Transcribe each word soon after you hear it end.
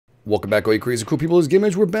Welcome back, all you crazy cool people. It's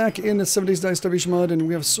GameEdged. We're back in the 7 Days Die Starvation mod, and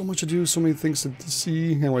we have so much to do, so many things to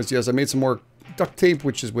see. Anyways, yes, I made some more duct tape,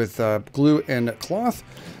 which is with glue and cloth.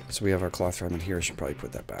 So we have our cloth fragment here. I should probably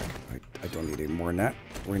put that back. I don't need any more than that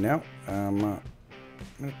right now. I'm going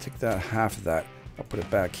to take that, half of that. I'll put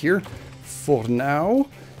it back here for now.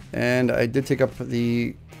 And I did take up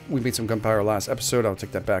the... We made some gunpowder last episode. I'll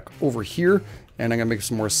take that back over here. And I'm going to make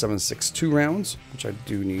some more 7.62 rounds, which I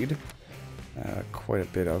do need. Quite a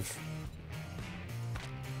bit of.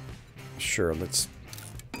 Sure, let's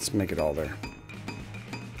make it all there.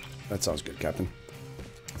 That sounds good, Captain.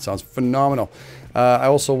 That sounds phenomenal. I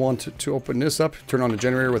also want to open this up, turn on the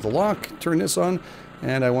generator with a lock, turn this on,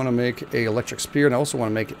 and I want to make a electric spear, and I also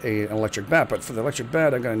want to make an electric bat. But for the electric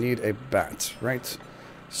bat, I'm going to need a bat, right?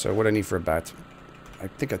 So what do I need for a bat? I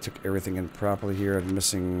think I took everything in properly here. I'm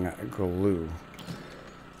missing glue.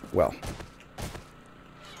 Well,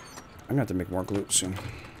 I'm going to have to make more glue soon.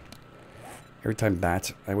 Every time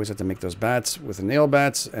bat, I always have to make those bats with the nail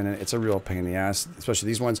bats, and it's a real pain in the ass, especially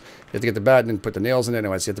these ones. You have to get the bat and then put the nails in it.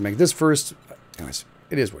 Anyways, you have to make this first. Anyways,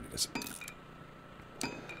 it is what it is.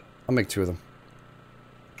 I'll make 2 of them.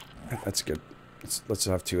 That's good. Let's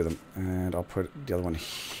have 2 of them. And I'll put the other one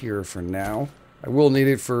here for now. I will need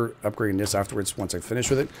it for upgrading this afterwards once I finish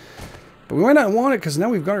with it. But we might not want it because now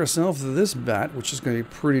we've got ourselves this bat, which is going to be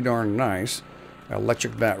pretty darn nice.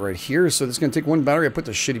 Electric bat right here. So this is going to take 1 battery. I put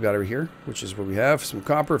the shitty battery here, which is what we have. Some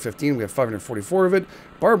copper, 15. We have 544 of it.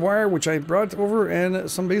 Barbed wire, which I brought over,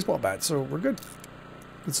 and some baseball bats. So we're good.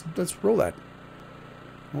 Let's roll that.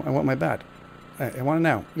 I want my bat. I want it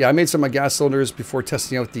now. Yeah, I made some of my gas cylinders before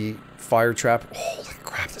testing out the fire trap. Holy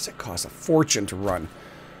crap, does it cost a fortune to run?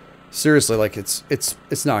 Seriously, like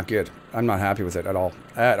it's not good. I'm not happy with it at all.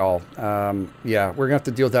 Yeah, we're gonna have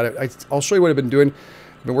to deal with that. I'll show you what I've been doing.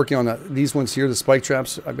 I've been working on these ones here, the spike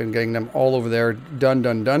traps. I've been getting them all over there. Done.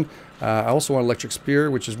 I also want an electric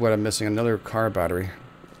spear, which is what I'm missing. Another car battery.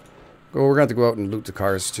 We're going to have to go out and loot the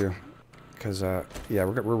cars, too. Because, yeah,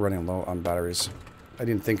 we're running low on batteries. I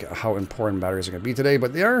didn't think how important batteries are going to be today,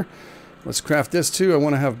 but they are. Let's craft this, too. I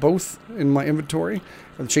want to have both in my inventory.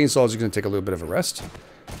 The chainsaw is going to take a little bit of a rest.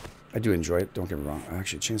 I do enjoy it, don't get me wrong.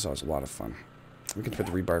 Actually, chainsaw is a lot of fun. We can put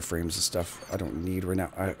the rebar frames and stuff I don't need right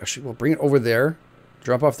now. Actually, we'll bring it over there.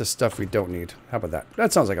 Drop off the stuff we don't need. How about that?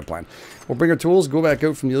 That sounds like a plan. We'll bring our tools, go back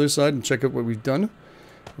out from the other side and check out what we've done.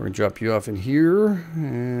 We're going to drop you off in here.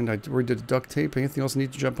 And I already did the duct tape. Anything else I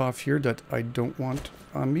need to jump off here that I don't want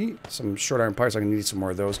on me? Some short iron pipes. I'm going to need some more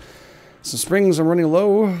of those. Some springs. I'm running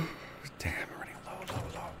low. Damn, I'm running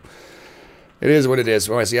low. It is what it is.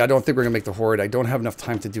 Well, see, I don't think we're going to make the horde. I don't have enough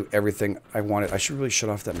time to do everything I wanted. I should really shut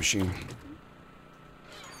off that machine.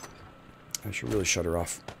 I should really shut her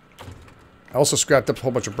off. I also scrapped up a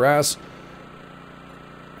whole bunch of brass.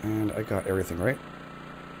 And I got everything, right?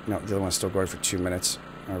 No, the other one's still going for 2 minutes.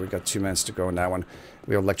 All right, we got 2 minutes to go in that one.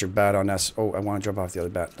 We have electric bat on us. Oh, I want to jump off the other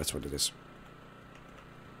bat. That's what it is.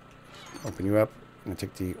 Open you up. I'm going to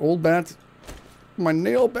take the old bat. My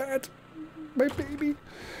nail bat. My baby.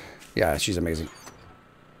 Yeah, she's amazing.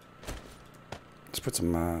 Let's put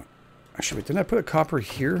some... Actually, wait, didn't I put a copper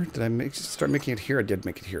here? Did I start making it here? I did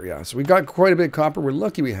make it here, yeah. So we got quite a bit of copper. We're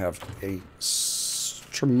lucky we have a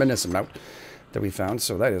tremendous amount that we found.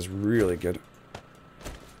 So that is really good.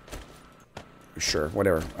 Sure,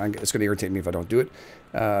 whatever. It's going to irritate me if I don't do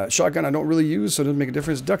it. Shotgun I don't really use, so it doesn't make a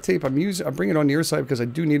difference. Duct tape, I'm bringing it on the other side because I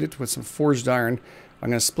do need it with some forged iron. I'm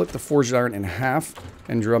going to split the forged iron in half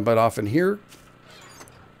and drop it off in here.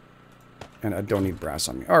 And I don't need brass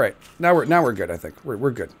on me. All right, now we're good, I think.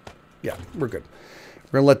 We're good. Yeah, we're good.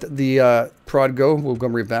 We're going to let the prod go. We'll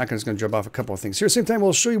come right back, and it's going to jump off a couple of things. Here, same time,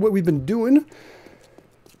 we'll show you what we've been doing.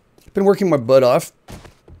 Been working my butt off.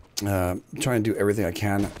 Trying to do everything I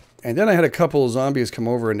can. And then I had a couple of zombies come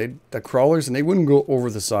over, and the crawlers, and they wouldn't go over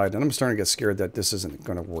the side. And I'm starting to get scared that this isn't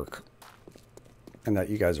going to work. And that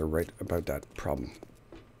you guys are right about that problem.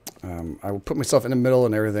 I will put myself in the middle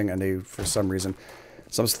and everything, and they, for some reason...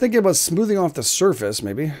 So I was thinking about smoothing off the surface,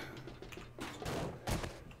 maybe.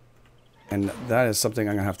 And that is something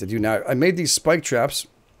I'm going to have to do. Now, I made these spike traps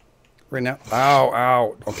right now.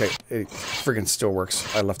 Ow. Okay, it friggin' still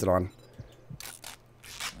works. I left it on.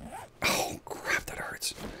 Oh, crap, that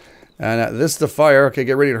hurts. And this is the fire. Okay,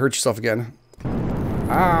 get ready to hurt yourself again.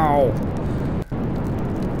 Ow.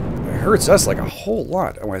 It hurts us like a whole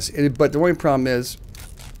lot. But the only problem is...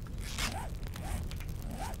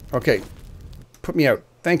 Okay, put me out.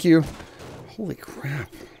 Thank you. Holy crap.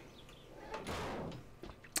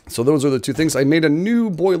 So those are the 2 things. I made a new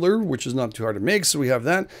boiler, which is not too hard to make, so we have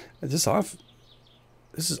that. Is this off?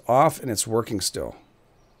 This is off, and it's working still.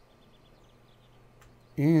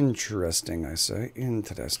 Interesting, I say.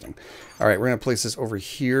 Interesting. All right, we're going to place this over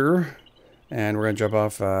here. And we're going to drop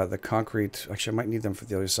off the concrete. Actually, I might need them for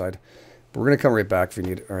the other side. But we're going to come right back if we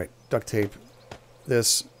need it. All right, duct tape.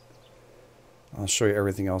 This. I'll show you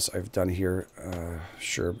everything else I've done here.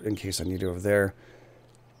 Sure, in case I need it over there.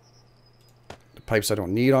 The pipes I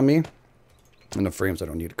don't need on me. And the frames I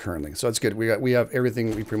don't need currently. So that's good. We have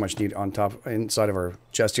everything we pretty much need on top, inside of our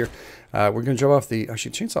chest here. We're going to drop off the...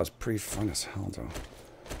 Actually, chainsaw is pretty fun as hell, though.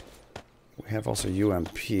 We have also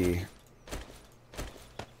UMP.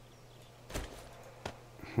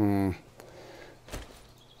 I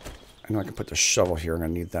know I can put the shovel here. I'm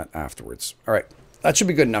going to need that afterwards. All right. That should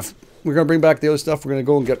be good enough. We're going to bring back the other stuff. We're going to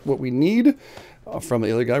go and get what we need from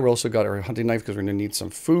the other guy. We also got our hunting knife because we're going to need some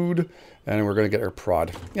food. And we're going to get our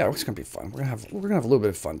prod. Yeah, it's going to be fun. We're going to have a little bit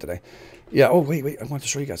of fun today. Yeah. Oh, wait. I want to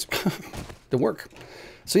show you guys the work.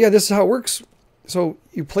 So, yeah, this is how it works. So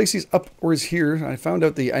you place these upwards here. I found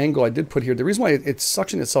out the angle I did put here. The reason why it's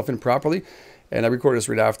suctioned itself in properly, and I recorded this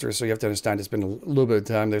right after, so you have to understand it's been a little bit of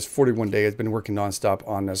time. There's 41 days. I've been working nonstop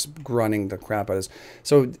on this, grunting the crap out of this.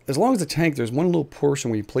 So as long as the tank, there's one little portion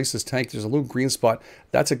where you place this tank, there's a little green spot.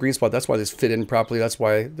 That's a green spot. That's why this fit in properly. That's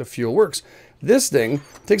why the fuel works. This thing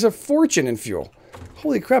takes a fortune in fuel.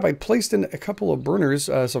 Holy crap, I placed in a couple of burners,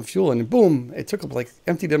 some fuel, and boom, it took like,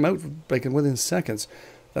 emptied them out like within seconds.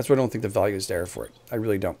 That's why I don't think the value is there for it. I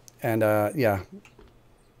really don't. And yeah,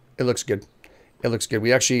 it looks good. It looks good.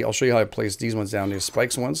 We actually, I'll show you how I place these ones down. These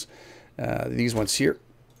spikes ones. These ones here.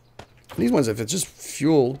 These ones, if it's just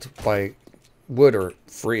fueled by wood or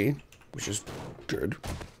free, which is good,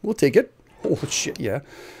 we'll take it. Oh, shit, yeah.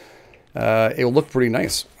 It'll look pretty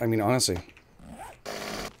nice. I mean, honestly.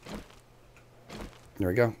 There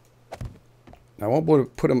we go. Now, I won't be able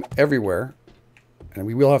to put them everywhere. And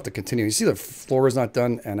we will have to continue. You see the floor is not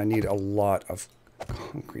done, and I need a lot of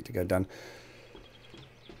concrete to get done.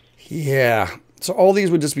 Yeah. So all these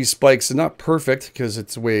would just be spikes. They're not perfect because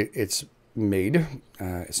it's the way it's made.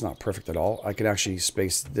 It's not perfect at all. I could actually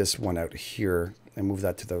space this one out here and move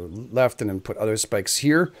that to the left and then put other spikes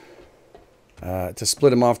here. To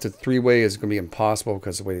split them off to three-way is going to be impossible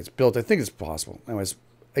because the way it's built. I think it's possible. Anyways,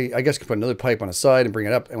 I guess I could put another pipe on the side and bring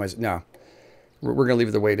it up. Anyways, no. We're going to leave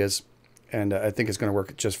it the way it is. And I think it's going to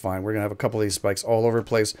work just fine. We're going to have a couple of these spikes all over the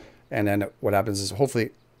place. And then what happens is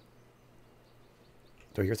hopefully...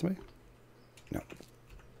 Do I hear somebody? No.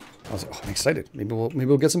 I'm excited. Maybe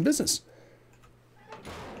we'll get some business.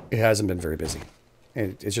 It hasn't been very busy.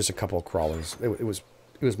 It's just a couple of crawlers. It was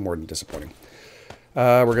more than disappointing.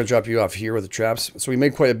 We're going to drop you off here with the traps. So we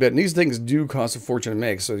made quite a bit. And these things do cost a fortune to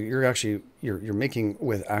make. So you're actually... You're making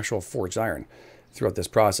with actual forged iron throughout this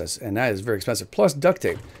process. And that is very expensive. Plus duct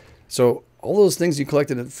tape. So all those things you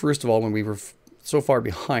collected, first of all, when we were so far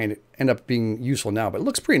behind, end up being useful now. But it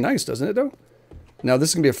looks pretty nice, doesn't it, though? Now,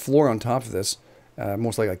 this is going to be a floor on top of this.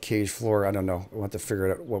 Most likely a cage floor. I don't know. We'll have to figure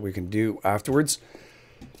out what we can do afterwards.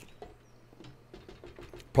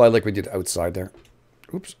 Probably like we did outside there.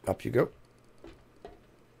 Oops, up you go.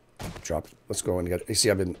 Drop. Let's go and get... You see,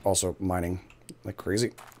 I've been also mining like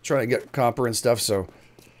crazy. Trying to get copper and stuff, so...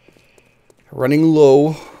 Running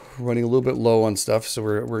low. Running a little bit low on stuff, so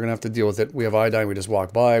we're going to have to deal with it. We have iodine, we just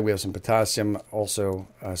walked by. We have some potassium, also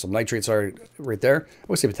some nitrates are right there. I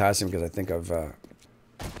always say potassium because I think of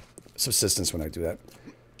subsistence when I do that.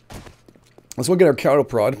 Let's go get our cattle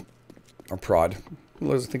prod. Our prod.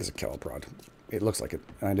 I think it's a cattle prod. It looks like it.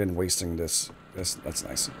 And I didn't wasting this. That's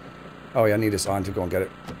nice. Oh yeah, I need this on to go and get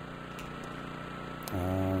it.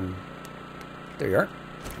 There you are.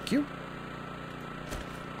 Thank you.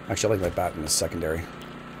 Actually, I like my bat in the secondary.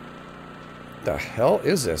 The hell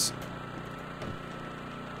is this?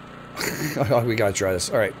 Oh, we gotta try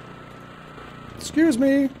this. All right. Excuse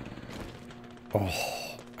me. Oh,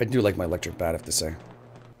 I do like my electric bat, I have to say.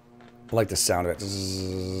 I like the sound of it.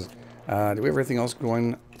 Do we have everything else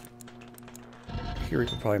going? Here we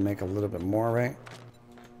could probably make a little bit more, right?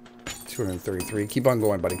 233. Keep on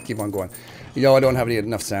going, buddy. Keep on going. You know, I don't have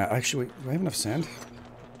enough sand. Actually, do I have enough sand?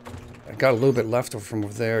 I got a little bit left from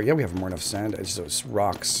over there. Yeah, we have more enough sand. It's those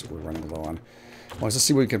rocks we're running low on. Well, let's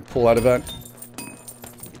see what we can pull out of that.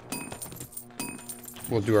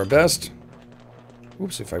 We'll do our best.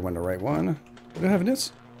 Oops, if I went the right one. What do I have in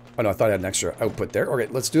this? Oh, no, I thought I had an extra output there. Okay,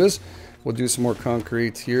 let's do this. We'll do some more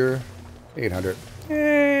concrete here. 800.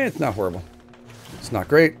 It's not horrible. It's not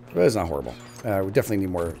great, but it's not horrible. We definitely need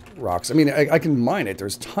more rocks. I mean, I can mine it.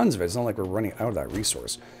 There's tons of it. It's not like we're running out of that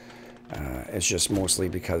resource. It's just mostly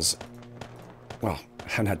because... Well, I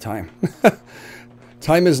haven't had time.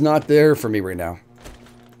 Time is not there for me right now.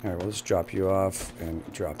 All right, well, let's drop you off and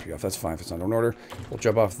drop you off. That's fine if it's not in order. We'll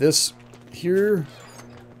drop off this here.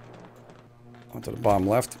 onto the bottom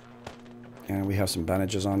left. And we have some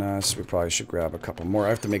bandages on us. We probably should grab a couple more. I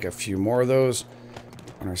have to make a few more of those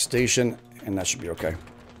on our station, and that should be okay.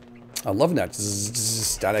 I'm loving that. This is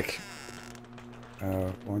static.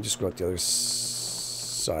 Why don't we just go out the other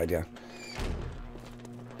side, yeah.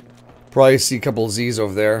 Probably see a couple of Z's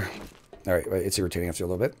over there. Alright, it's irritating after a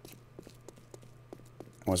little bit.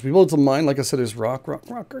 Once we build the mine, like I said, there's rock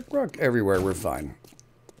everywhere. We're fine.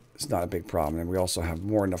 It's not a big problem. And we also have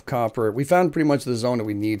more enough copper. We found pretty much the zone that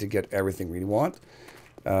we need to get everything we want.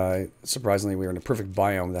 Surprisingly, we're in a perfect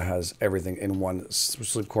biome that has everything in one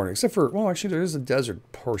sleep corner. Except for, well, actually, there is a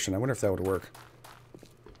desert portion. I wonder if that would work.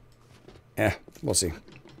 We'll see.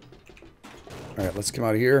 Alright, let's come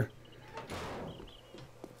out of here.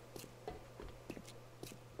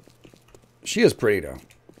 She is pretty, though.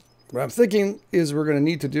 What I'm thinking is we're going to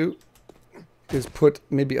need to do is put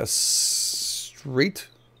maybe a straight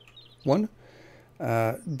one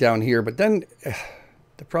down here. But then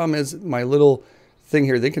the problem is my little thing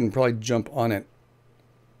here, they can probably jump on it.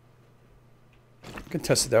 I can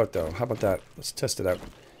test it out, though. How about that? Let's test it out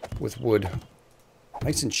with wood.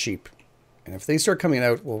 Nice and cheap. And if they start coming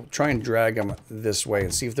out, we'll try and drag them this way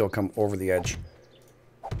and see if they'll come over the edge.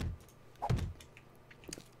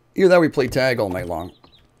 Either that, we play tag all night long.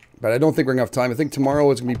 But I don't think we're going to have time. I think tomorrow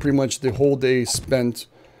is going to be pretty much the whole day spent.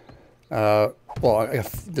 Well,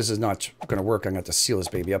 if this is not going to work, I'm going to have to seal this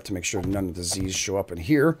baby up to make sure none of the Z's show up in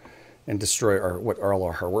here and destroy all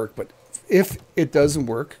our work. But if it doesn't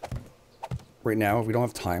work right now, if we don't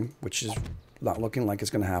have time, which is not looking like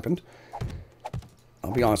it's going to happen,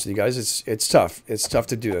 I'll be honest with you guys, it's tough. It's tough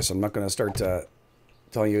to do this. I'm not going to start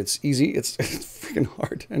telling you it's easy. It's freaking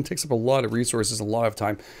hard and it takes up a lot of resources, a lot of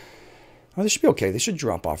time. Oh, this should be okay. They should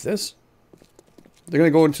drop off this. They're going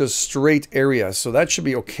to go into a straight area, so that should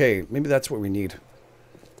be okay. Maybe that's what we need.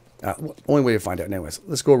 Only way to find out. Anyways,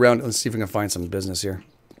 let's go around and see if we can find some business here.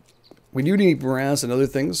 We do need brass and other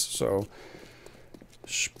things, so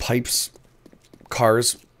pipes,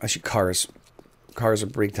 cars. Actually, cars. Cars are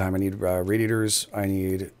break time. I need radiators. I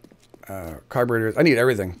need carburetors. I need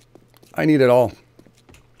everything. I need it all.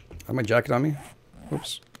 Have my jacket on me?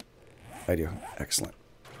 Oops. I do. Excellent.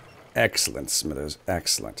 Excellent, Smithers.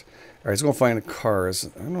 Excellent. All right, let's go find the cars.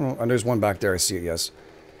 I don't know. Oh, there's one back there. I see it, yes.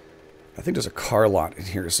 I think there's a car lot in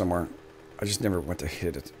here somewhere. I just never went to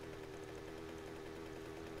hit it.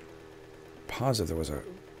 Positive there was a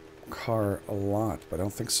car lot, but I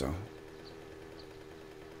don't think so.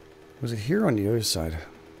 Was it here on the other side?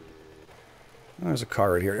 Oh, there's a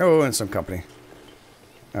car right here. Oh, and some company.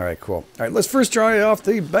 All right, cool. All right, let's first try it off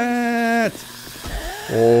the bat.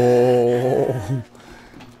 Oh,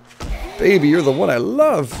 baby, you're the one I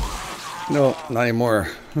love. No, not anymore.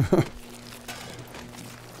 It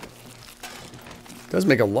does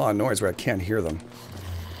make a lot of noise where I can't hear them.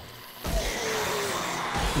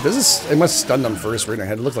 It must stun them first right in their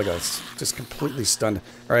head. It looked like I was just completely stunned.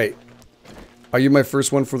 All right. Are you my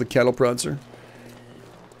first one for the cattle prod, sir?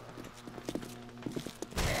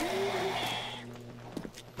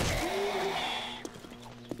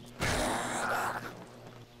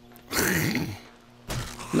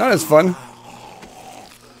 Not as fun.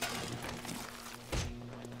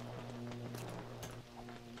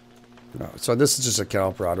 No, so this is just a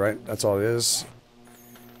cattle prod, right? That's all it is.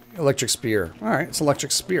 Electric spear. All right, it's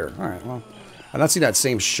electric spear. All right, well, I'm not seeing that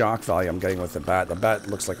same shock value I'm getting with the bat. The bat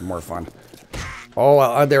looks like more fun.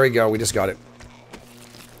 Oh, there we go. We just got it.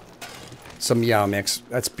 Some Meow Mix.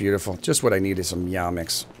 That's beautiful. Just what I need is some Meow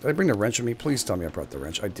Mix. Did I bring the wrench with me? Please tell me I brought the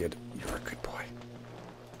wrench. I did. You're a good boy.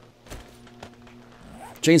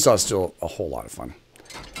 Chainsaw is still a whole lot of fun.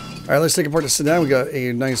 All right, let's take apart the sedan. We got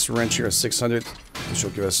a nice wrench here, a 600, which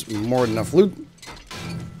will give us more than enough loot.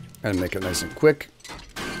 And make it nice and quick.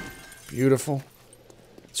 Beautiful.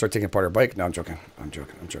 Start taking apart our bike. No, I'm joking. I'm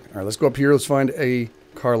joking. I'm joking. All right, let's go up here. Let's find a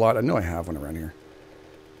car lot. I know I have one around here.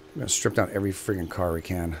 I'm going to strip down every friggin' car we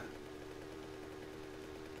can.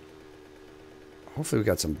 Hopefully we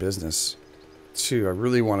got some business, too. I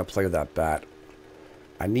really want to play with that bat.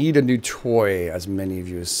 I need a new toy, as many of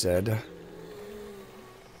you have said.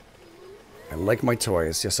 I like my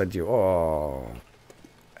toys. Yes, I do. Oh.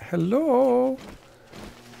 Hello.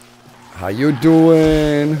 How you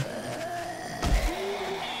doing?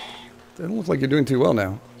 Doesn't look like you're doing too well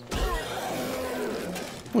now.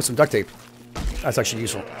 Oh, some duct tape. That's actually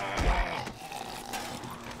useful.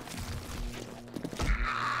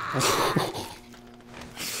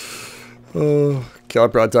 Oh,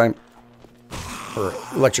 caliprod time. Or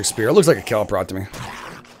electric spear. It looks like a caliprod to me.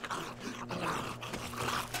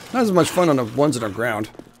 Not as much fun on the ones that are ground.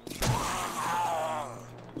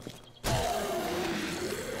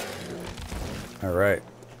 Alright.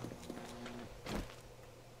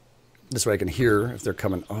 This way I can hear if they're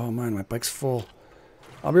coming. Oh man, my bike's full.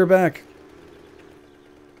 I'll be right back.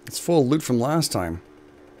 It's full of loot from last time.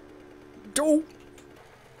 Oh,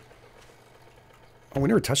 we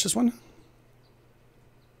never touched this one?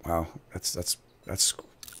 Wow, that's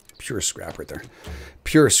pure scrap right there.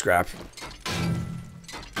 Pure scrap.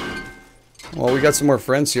 Well, we got some more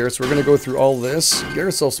friends here, so we're going to go through all this, get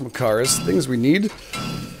ourselves some cars, things we need.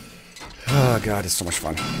 Oh, God, it's so much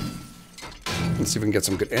fun. Let's see if we can get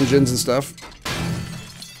some good engines and stuff.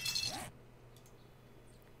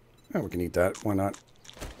 Oh, we can eat that. Why not?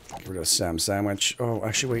 Get rid of Sam sandwich. Oh,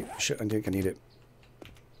 actually, wait. Shit, I think I need it.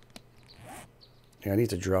 Yeah, I need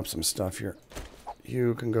to drop some stuff here.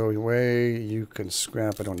 You can go away. You can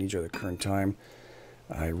scrap. I don't need you at the current time.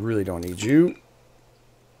 I really don't need you.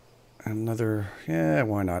 Another, yeah,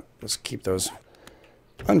 why not? Let's keep those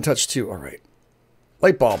untouched too. All right.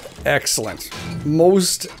 Light bulb. Excellent.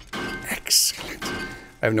 Most excellent.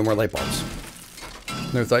 I have no more light bulbs.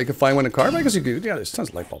 Never thought you could find one in a car, but I guess you could. Yeah, there's tons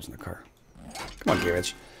of light bulbs in the car. Come on,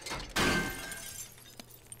 GameEdged.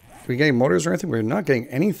 Are we getting motors or anything? We're not getting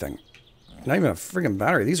anything. Not even a friggin'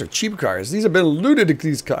 battery. These are cheap cars. These have been looted,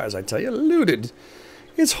 these cars, I tell you. Looted.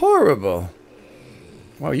 It's horrible.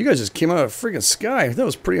 Wow, you guys just came out of the friggin' sky. That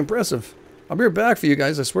was pretty impressive. I'll be right back for you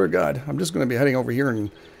guys, I swear to God. I'm just going to be heading over here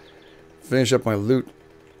and finish up my loot.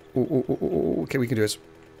 Ooh, okay, we can do this.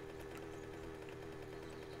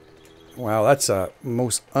 Wow, that's a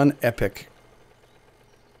most unepic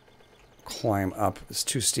climb up. It's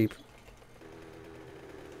too steep.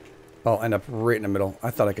 I'll end up right in the middle.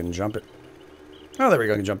 I thought I could jump it. Oh, there we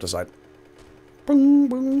go. I can jump to the side. Boom,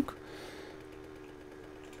 boom.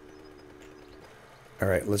 All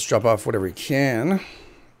right, let's drop off whatever we can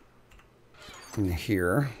in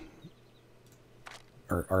here.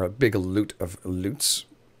 Our big loot of loots.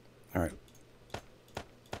 All right.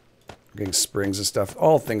 Getting springs and stuff.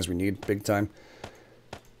 All things we need, big time.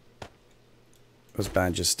 Those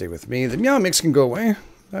bandages stay with me. The meow mix can go away.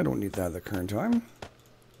 I don't need that at the current time.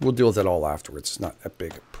 We'll deal with that all afterwards. It's not a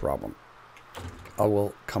big problem. I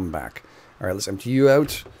will come back. All right, let's empty you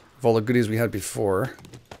out of all the goodies we had before.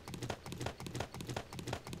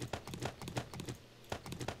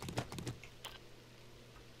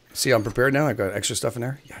 See, I'm prepared now. I've got extra stuff in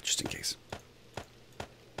there. Yeah, just in case.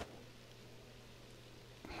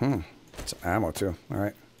 Some ammo too. All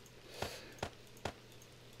right.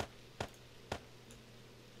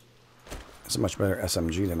 It's a much better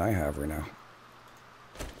SMG than I have right now.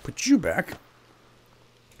 Put you back.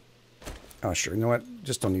 Oh, sure. You know what?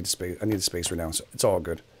 Just don't need the space. I need the space right now, so it's all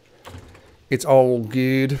good. It's all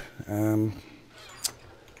good. You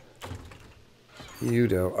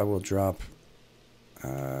do. I will drop.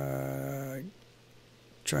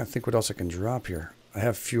 Trying to think what else I can drop here. I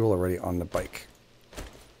have fuel already on the bike.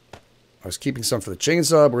 I was keeping some for the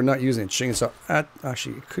chainsaw, but we're not using a chainsaw.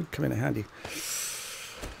 Actually, it could come in handy.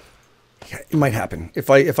 Yeah, it might happen. If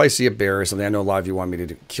I see a bear or something, I know a lot of you want me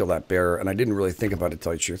to kill that bear, and I didn't really think about it, to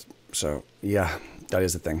tell you the truth. So, yeah, that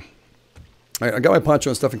is the thing. All right, I got my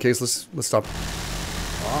poncho and stuff in case. Let's stop.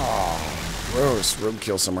 Oh, gross.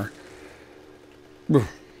 Roadkill somewhere. Ugh.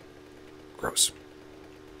 Gross.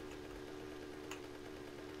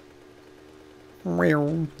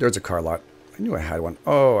 There's a car lot. I knew I had one.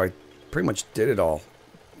 Oh, I pretty much did it all.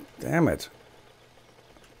 Damn it.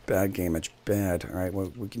 Bad GameEdged. Bad. All right,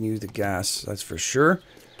 well, we can use the gas. That's for sure.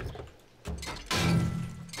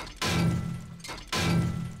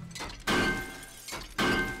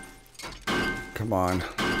 Come on.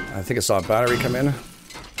 I think I saw a battery come in.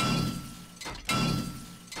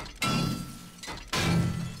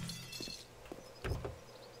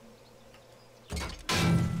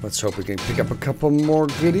 Let's hope we can pick up a couple more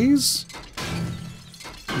goodies.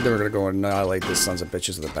 Then we're going to go annihilate these sons of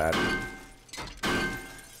bitches with a bat.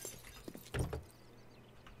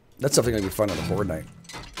 That's definitely going to be fun on a horde night.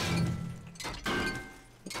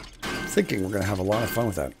 I'm thinking we're going to have a lot of fun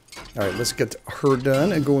with that. Alright, let's get her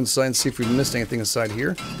done and go inside and see if we missed anything inside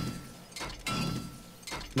here.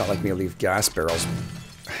 Not like me to leave gas barrels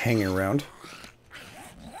hanging around.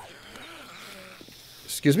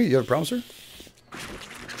 Excuse me, you have a problem, sir?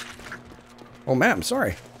 Oh, ma'am,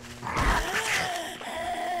 sorry.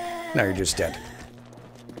 Now you're just dead.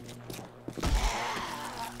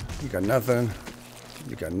 You got nothing.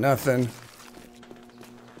 You got nothing.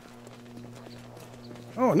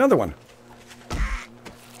 Oh, another one.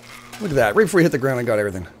 Look at that. Right before you hit the ground, I got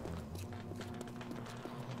everything.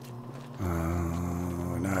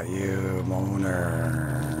 Oh, not you,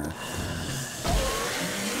 Moaner.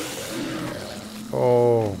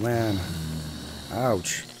 Oh, man.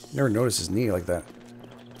 Ouch. Never noticed his knee like that.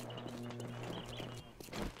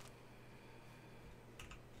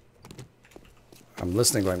 I'm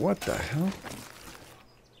listening going, what the hell?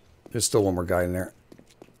 There's still one more guy in there.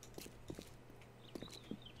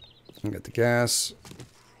 I got the gas.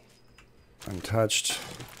 Untouched.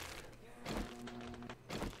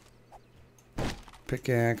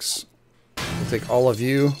 Pickaxe. We'll take all of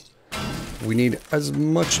you. We need as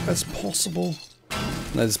much as possible.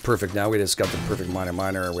 That is perfect. Now we just got the perfect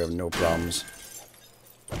miner. We have no problems.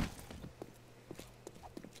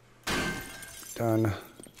 Done.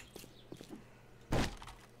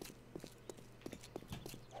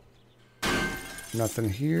 Nothing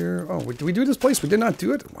here. Oh, did we do this place? We did not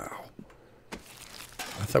do it? Wow.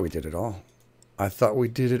 I thought we did it all. I thought we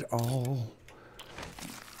did it all.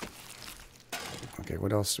 Okay,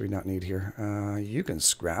 what else do we not need here? You can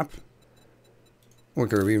scrap. We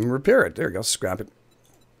can even repair it. There we go. Scrap it.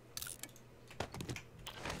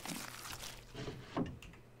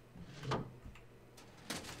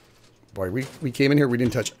 Boy, we came in here. We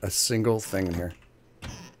didn't touch a single thing in here.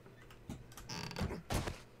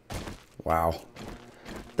 Wow.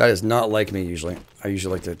 That is not like me usually. I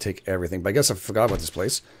usually like to take everything. But I guess I forgot about this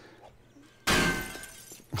place.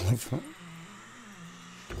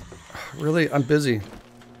 Really? I'm busy.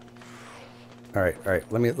 All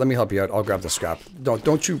right. Let me help you out. I'll grab the scrap. Don't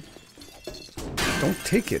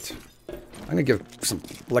take it. I'm gonna give some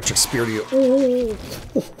electric spear to you.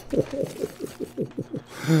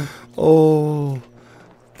 Oh,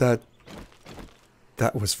 that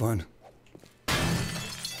was fun.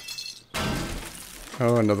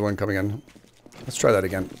 Oh, another one coming in. Let's try that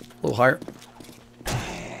again. A little higher.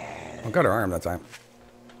 I got her arm that time.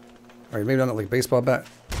 All right, maybe not like a baseball bat.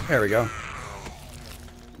 There we go.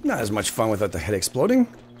 Not as much fun without the head exploding.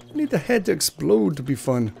 I need the head to explode to be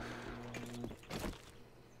fun.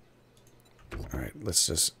 All right, let's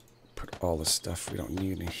just put all the stuff we don't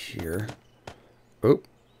need in here. Oh.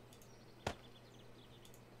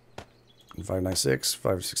 596,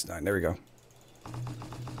 569. There we go.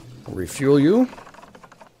 We'll refuel you.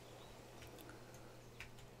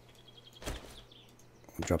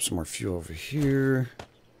 We'll drop some more fuel over here.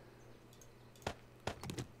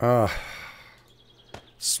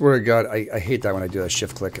 Swear to God, I hate that when I do that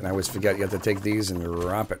shift click and I always forget you have to take these and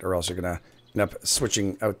wrap it or else you're going to end up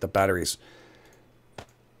switching out the batteries.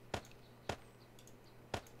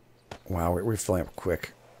 Wow, we're filling up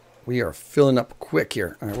quick. We are filling up quick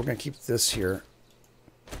here. All right, we're going to keep this here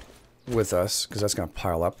with us because that's going to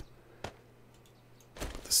pile up.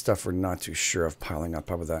 The stuff we're not too sure of piling up.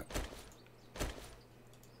 How about that?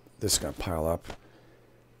 This is going to pile up.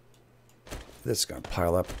 This is going to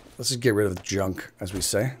pile up. Let's just get rid of the junk, as we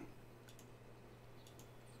say.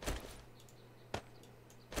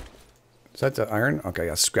 Is that the iron? Okay,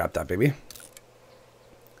 yeah, scrap that, baby.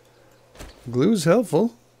 Glue's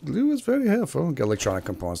helpful. Glue is very helpful. Get electronic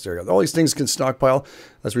components. There you go. All these things can stockpile.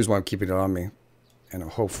 That's the reason why I'm keeping it on me. And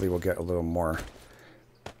hopefully we'll get a little more.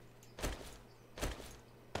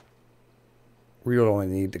 We don't only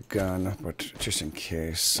need the gun, but just in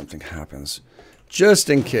case something happens. Just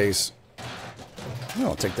in case. Oh,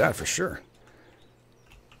 I'll take that for sure.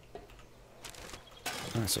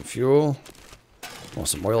 All right, some fuel. Oh,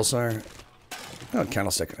 some oil, sorry. Oh,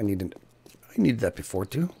 candlestick. I needed that before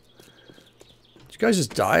too. Did you guys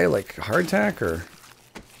just die like a heart attack or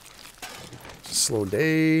it's a slow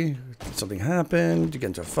day? Did something happen? Did you get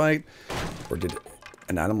into a fight? Or did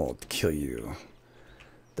an animal kill you?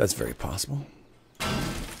 That's very possible.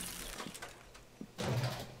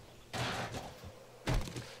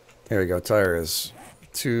 There we go. Tire is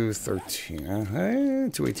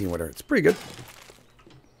 213. 218, whatever. It's pretty good.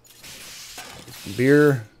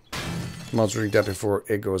 Beer. I'll drink that before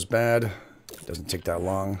it goes bad. It doesn't take that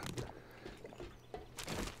long.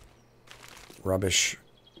 Rubbish.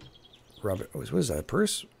 Rubbish. Oh, what is that? A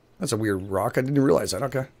purse? That's a weird rock. I didn't realize that.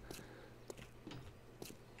 Okay.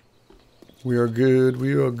 We are good.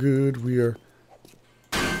 We are good. We are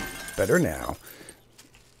better now.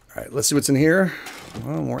 All right. Let's see what's in here.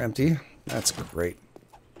 Oh, more empty. That's great.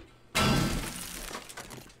 We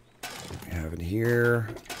have it here.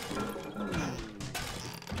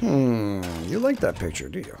 You like that picture,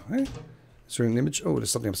 do you? Eh? Is there an image? Oh, there's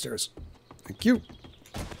something upstairs. Thank you.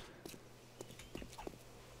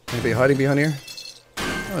 Anybody hiding behind here?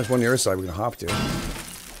 Oh, there's one on the other side we're going to hop to.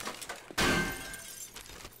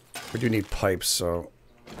 We do need pipes, so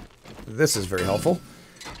this is very helpful.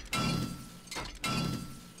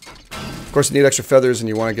 Of course, you need extra feathers and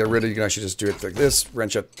you want to get rid of it. You can actually just do it like this.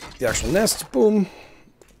 Wrench out the actual nest. Boom.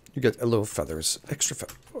 You get a little feathers. Extra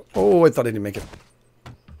feathers. Oh, I thought I didn't make it.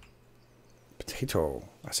 Potato.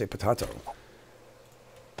 I say potato.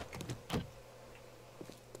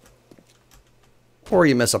 Or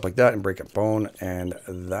you mess up like that and break a bone, and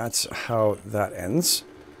that's how that ends.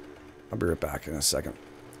 I'll be right back in a second.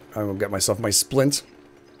 I will get myself my splint.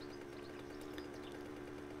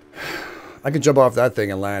 I could jump off that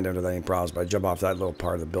thing and land under any problems, but I jump off that little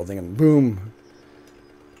part of the building and boom.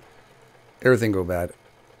 Everything go bad.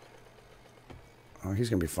 Oh, he's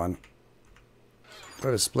going to be fun. Do I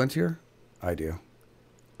have a splint here? I do.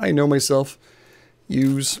 I know myself.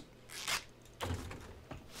 Use.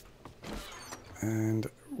 And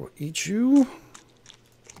we'll eat you.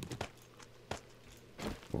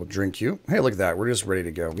 We'll drink you. Hey, look at that. We're just ready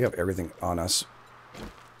to go. We have everything on us.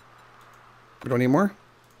 We don't need more?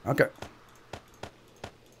 Okay.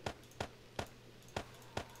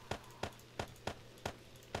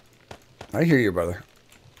 I hear you, brother.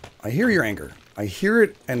 I hear your anger. I hear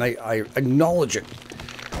it, and I acknowledge it.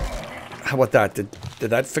 How about that? Did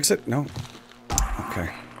that fix it? No? Okay.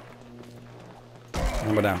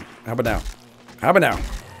 How about now? How about now? How about now?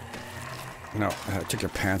 No, I took your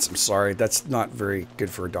pants. I'm sorry. That's not very good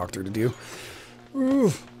for a doctor to do.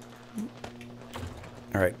 Ooh.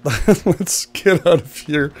 All right. Let's get out of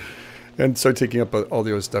here and start taking up all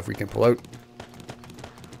the other stuff we can pull out.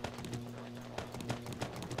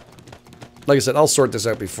 Like I said, I'll sort this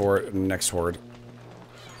out before next horde.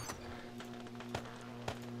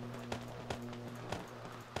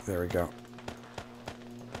 There we go.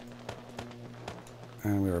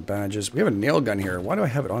 And we have our badges. We have a nail gun here. Why do I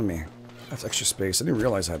have it on me? That's extra space. I didn't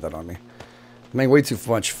realize I had that on me. I'm having way too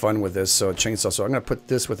much fun with this, so a chainsaw. So I'm going to put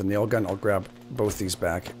this with a nail gun. I'll grab both these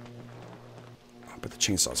back. Oh, but the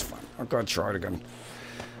chainsaw's fun. I've got to try it again.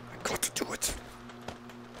 I got to do it.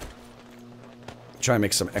 Try and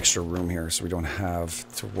make some extra room here so we don't have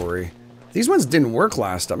to worry. These ones didn't work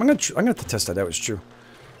last time. I'm gonna have to test that out. It's true.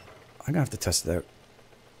 I'm gonna have to test it out.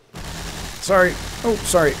 Sorry. Oh,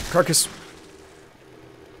 sorry. Carcass.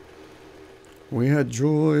 We had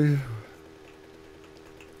joy.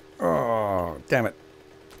 Oh, damn it.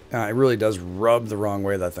 It really does rub the wrong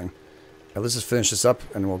way, that thing. Now, let's just finish this up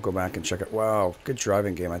and we'll go back and check it. Wow, good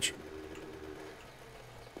driving, GameEdged.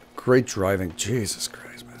 Great driving. Jesus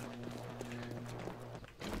Christ, man.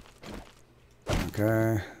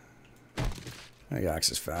 Okay. The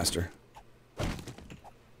axe is faster.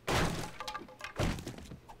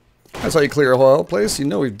 That's how you clear a whole place. You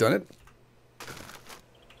know we've done it.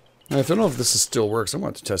 I don't know if this still works. I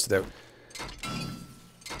want to test it out.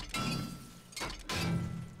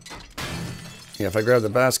 Yeah, if I grab the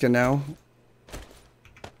basket now.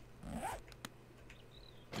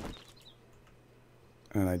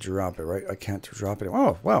 And I drop it, right? I can't drop it.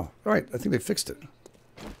 Oh, wow. All right. I think they fixed it.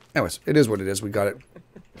 Anyways, it is what it is. We got it.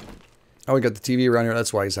 Oh, we got the TV around here.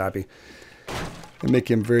 That's why he's happy. I make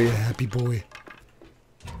him very happy boy.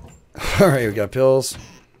 All right, we got pills.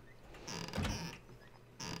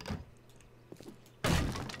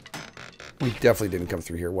 We definitely didn't come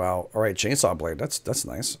through here. Wow. All right, chainsaw blade. That's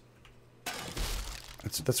nice.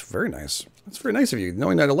 That's very nice. That's very nice of you,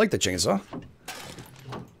 knowing that I like the chainsaw.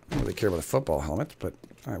 I don't really care about the football helmet, but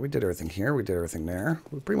all right, we did everything here. We did everything there.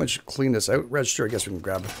 We pretty much cleaned this out. Register, I guess we can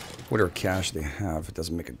grab whatever cash they have. It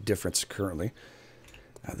doesn't make a difference currently.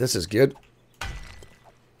 This is good.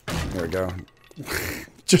 There we go.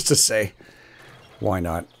 Just to say, why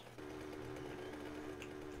not?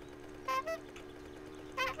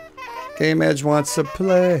 GameEdged wants to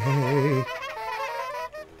play.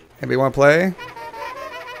 Anybody want to play?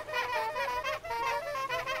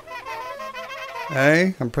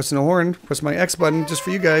 Hey, I'm pressing the horn. Press my X button just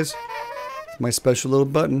for you guys. It's my special little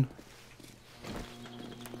button.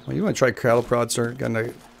 Well, you want to try cattle prod, sir? Got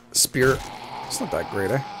a spear. It's not that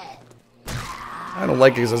great, eh? I don't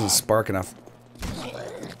like it because it doesn't spark enough.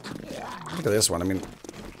 Look at this one. I mean,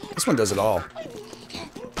 this one does it all.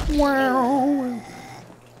 Wow.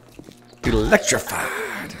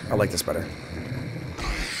 Electrified. I like this better.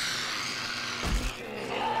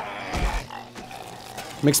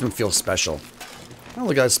 Makes them feel special. Oh,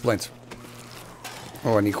 look at that splint.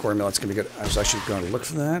 Oh, I need core mill. That's going to be good. I was actually going to look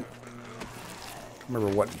for that.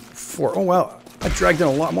 Remember what for. Oh, wow. I dragged in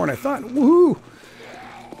a lot more than I thought. Woohoo!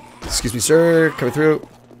 Excuse me, sir. Coming through.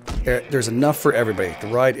 There's enough for everybody. The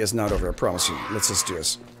ride is not over, I promise you. Let's just do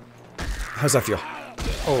this. How's that feel?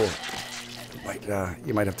 Oh.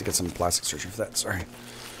 You might have to get some plastic surgery for that. Sorry.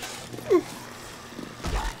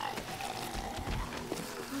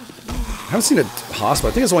 I haven't seen a hospital.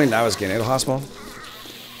 I think it's only now it's getting out of hospital.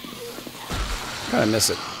 Kind of miss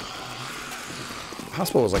it.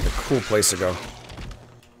 Hospital was like a cool place to go.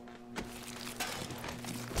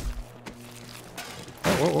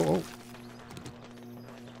 Oh.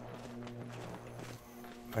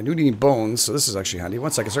 I do need bones, so this is actually handy.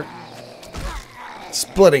 1 second, sir.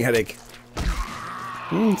 Splitting headache.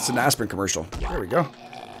 It's an aspirin commercial. There we go.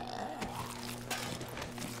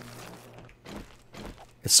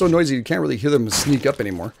 It's so noisy you can't really hear them sneak up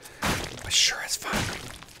anymore. But sure, it's fun.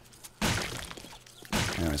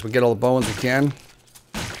 Anyways, we get all the bones we can.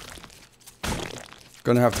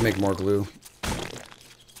 Gonna have to make more glue.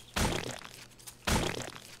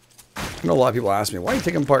 I know a lot of people ask me, why are you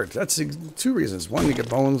taking them apart? That's 2 reasons. 1, you get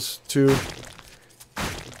bones. 2,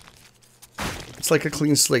 it's like a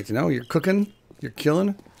clean slate, you know? You're cooking, you're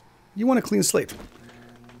killing. You want a clean slate.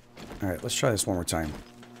 Alright, let's try this one more time.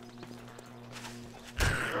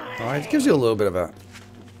 Alright, it gives you a little bit of a...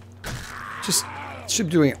 Just should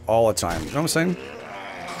be doing it all the time. You know what I'm saying? You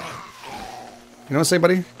know what I'm saying,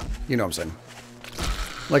 buddy? You know what I'm saying.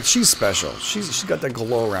 Like, she's special. She's got that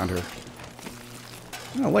glow around her.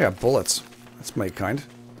 Oh, look at bullets. That's my kind. Do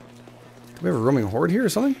we have a roaming horde here or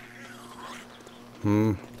something?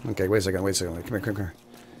 Okay, wait a second. Come here. Come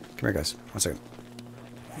here, guys. 1 second.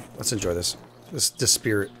 Let's enjoy this. This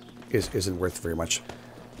spear isn't worth very much.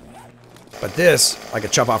 But this, I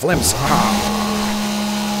could chop off limbs.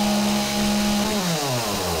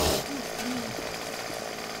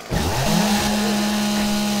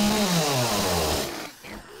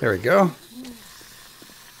 There we go.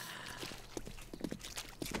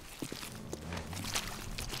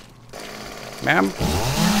 Ma'am?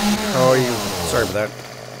 Oh, you... Sorry for that.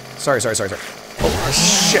 Sorry. Oh,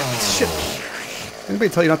 shit. Anybody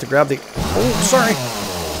tell you not to grab the... Oh, sorry.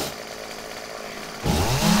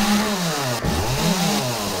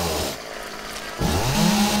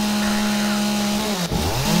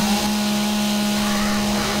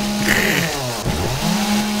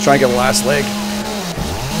 Try and get the last leg.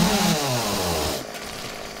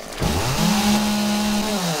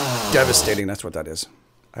 Devastating, that's what that is.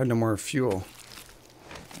 I have no more fuel.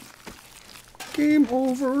 Game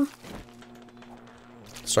over.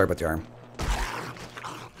 Sorry about the arm.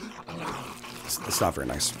 It's not very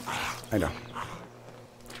nice. I know.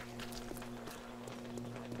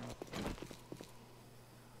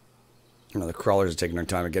 The crawlers are taking their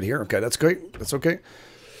time to get here. Okay, that's great. That's okay.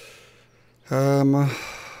 Oh,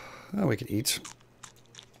 we can eat.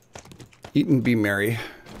 Eat and be merry.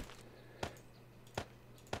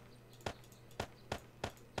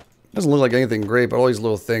 Doesn't look like anything great, but all these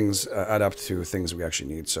little things add up to things we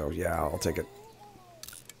actually need. So, yeah, I'll take it.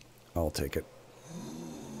 I'll take it.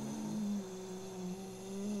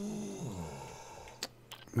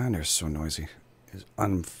 Man, they're so noisy. It's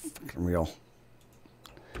unreal.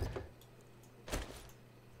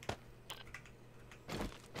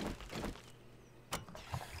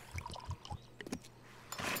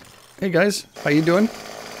 Hey, guys. How you doing?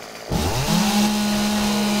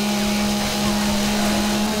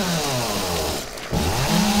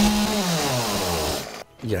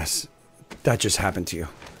 Yes, that just happened to you.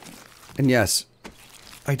 And yes,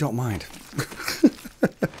 I don't mind.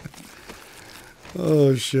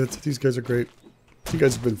 Oh, shit. These guys are great. You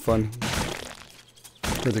guys have been fun.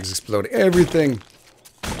 Everything's exploding. Everything!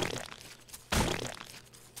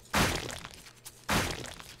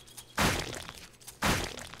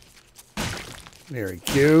 There we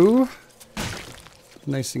go.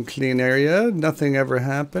 Nice and clean area. Nothing ever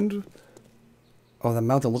happened. Oh, that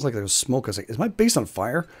mountain looked like there was smoke. I was like, is my base on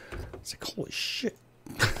fire? It's like, holy shit.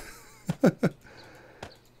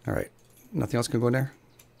 Alright. Nothing else can go in there?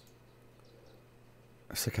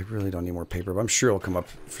 It's like I really don't need more paper, but I'm sure it'll come up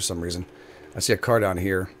for some reason. I see a car down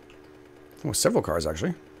here. Oh, several cars,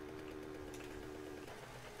 actually.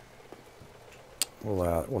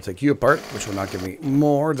 We'll take you apart, which will not give me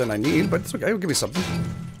more than I need, but it's okay. It'll give me something.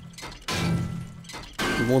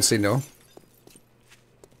 We won't say no.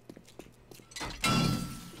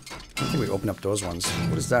 I think we open up those ones.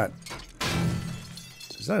 What is that?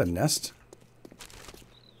 Is that a nest?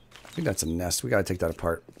 I think that's a nest. We gotta take that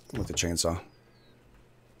apart with the chainsaw.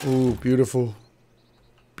 Ooh, beautiful.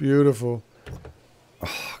 Beautiful.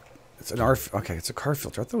 Oh, it's an okay, it's a car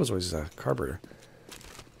filter. I thought it was always a carburetor.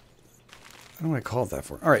 I don't know what I called that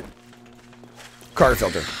for. Alright. Car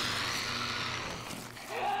filter.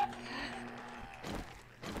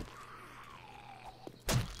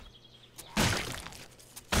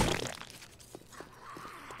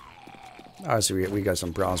 Obviously, we got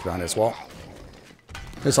some browns behind this wall.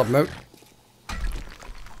 Let's help them out.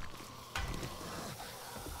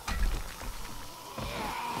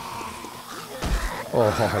 Oh,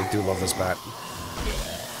 I do love this bat.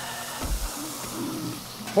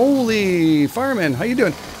 Holy fireman, how you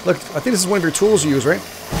doing? Look, I think this is one of your tools you use, right?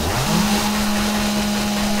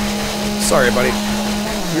 Sorry, buddy.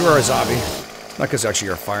 You are a zombie. Not because actually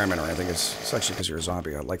you're a fireman or anything. It's actually because you're a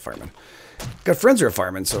zombie. I like firemen. Got friends who are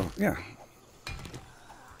firemen, so yeah.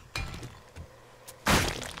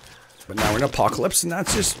 But now we're in an apocalypse, and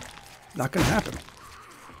that's just not going to happen.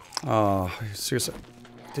 Oh, seriously.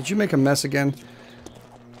 Did you make a mess again?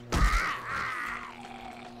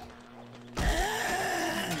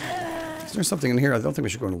 Is there something in here? I don't think we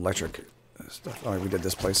should go into electric stuff. Oh, we did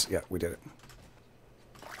this place. Yeah, we did it.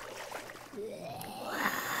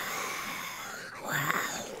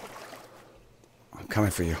 I'm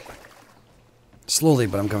coming for you. Slowly,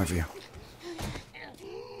 but I'm coming for you.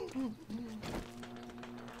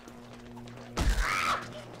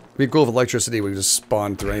 It'd be cool if electricity would just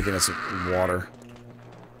spawn through anything that's water.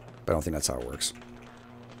 But I don't think that's how it works.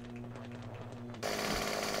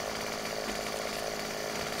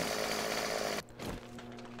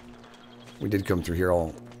 We did come through here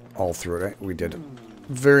all through it, right? We did.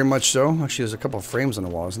 Very much so. Actually, there's a couple of frames on the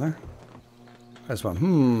wall, isn't there? That's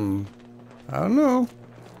one. I don't know.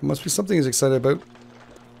 Must be something he's excited about.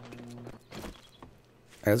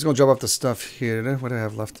 Alright, let's go drop off the stuff here. What do I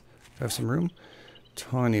have left? I have some room?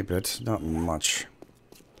 Tiny bit. Not much.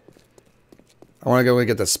 I want to go and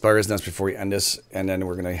get the spider's nest before we end this. And then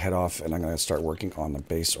we're going to head off and I'm going to start working on the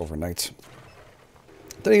base overnight.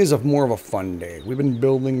 Today is more of a fun day. We've been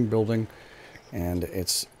building. And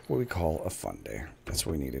it's what we call a fun day. That's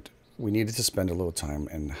what we needed. We needed to spend a little time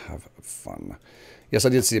and have fun. Yes, I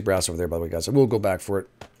did see the brass over there, by the way, guys. I will go back for it.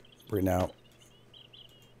 Right now,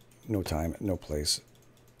 no time, no place.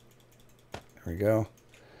 There we go.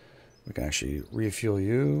 We can actually refuel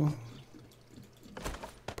you.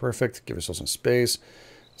 Perfect. Give ourselves some space.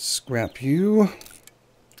 Scrap you.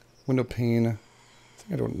 Window pane. I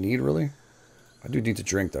think I don't need, really. I do need to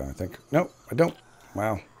drink, though, I think. No, I don't.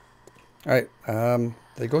 Wow. All right,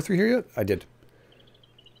 did I go through here yet? I did.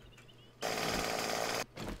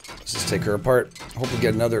 Let's just take her apart. Hope we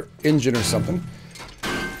get another engine or something.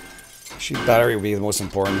 Actually, battery would be the most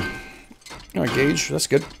important. All right, gauge, that's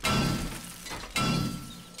good.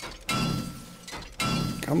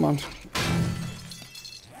 Come on.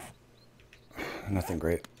 Nothing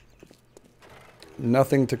great.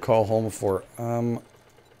 Nothing to call home for. Are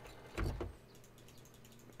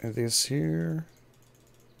these here?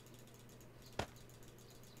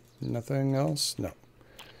 Nothing else? No.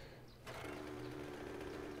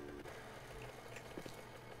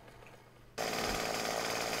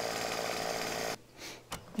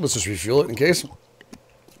 Let's just refuel it in case.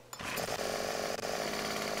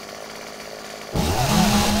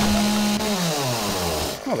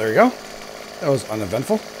 Oh, there you go. That was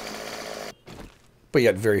uneventful. But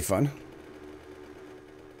yet very fun.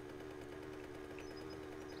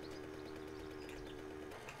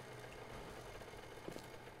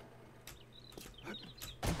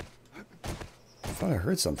 I thought I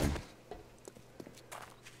heard something.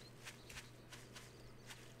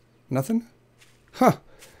 Nothing? Huh.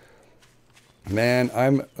 Man,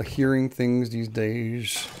 I'm hearing things these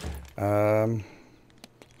days. I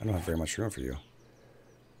don't have very much room for you.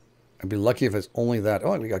 I'd be lucky if it's only that.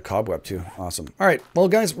 Oh, we got cobweb too. Awesome. All right. Well,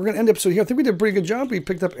 guys, we're going to end the episode here. I think we did a pretty good job. We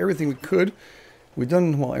picked up everything we could. We've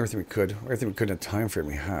done, well, everything we could. Everything we could in the time frame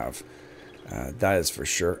we have. That is for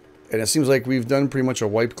sure. And it seems like we've done pretty much a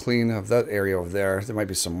wipe clean of that area over there. There might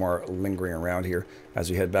be some more lingering around here as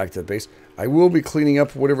we head back to the base. I will be cleaning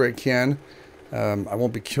up whatever I can. I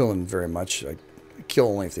won't be killing very much. I kill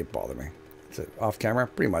only if they bother me. So off camera,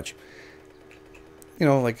 pretty much. You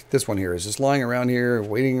know, like this one here is just lying around here,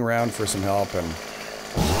 waiting around for some help, and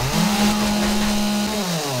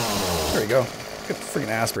there you go. Get freaking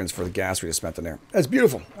aspirins for the gas we just spent in there. That's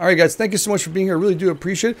beautiful. All right, guys, thank you so much for being here. I really do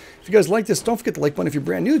appreciate it. If you guys like this, don't forget the like button. If you're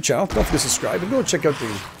brand new to the channel, don't forget to subscribe and go check out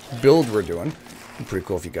the build we're doing. It'd be pretty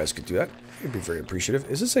cool if you guys could do that. It'd be very appreciative.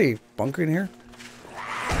 Is this a bunker in here? No,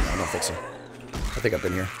 I don't think so. I think I've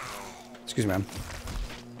been here. Excuse me, ma'am.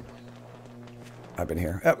 I've been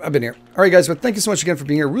here. I've been here. All right, guys, but thank you so much again for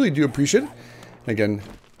being here. Really do appreciate it. And again,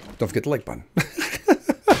 don't forget the like button.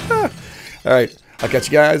 All right, I'll catch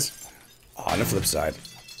you guys on the flip side.